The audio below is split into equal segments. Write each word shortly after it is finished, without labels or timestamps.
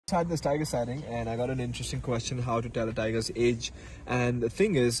had this tiger sighting, and I got an interesting question how to tell a tiger's age. And the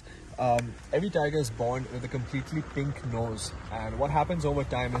thing is, every tiger is born with a completely pink nose, and what happens over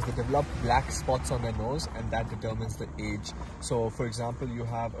time is they develop black spots on their nose, and that determines the age. So for example, you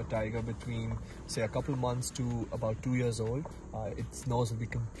have a tiger between say a couple months to about 2 years old, its nose will be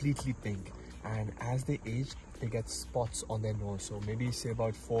completely pink, and as they age they get spots on their nose. So maybe say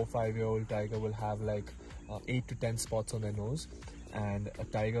about 4 or 5 year old tiger will have like 8 to 10 spots on their nose, and a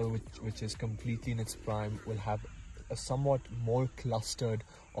tiger which is completely in its prime will have a somewhat more clustered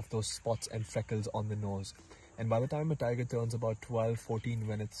of those spots and freckles on the nose. And by the time a tiger turns about 12-14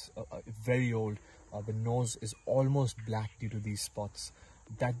 when it's very old, the nose is almost black due to these spots.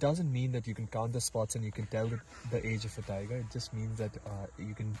 That doesn't mean that you can count the spots and you can tell the age of a tiger. It just means that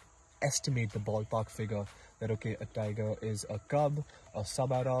you can estimate the ballpark figure that okay, a tiger is a cub, a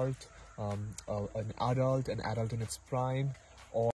sub-adult, an adult in its prime,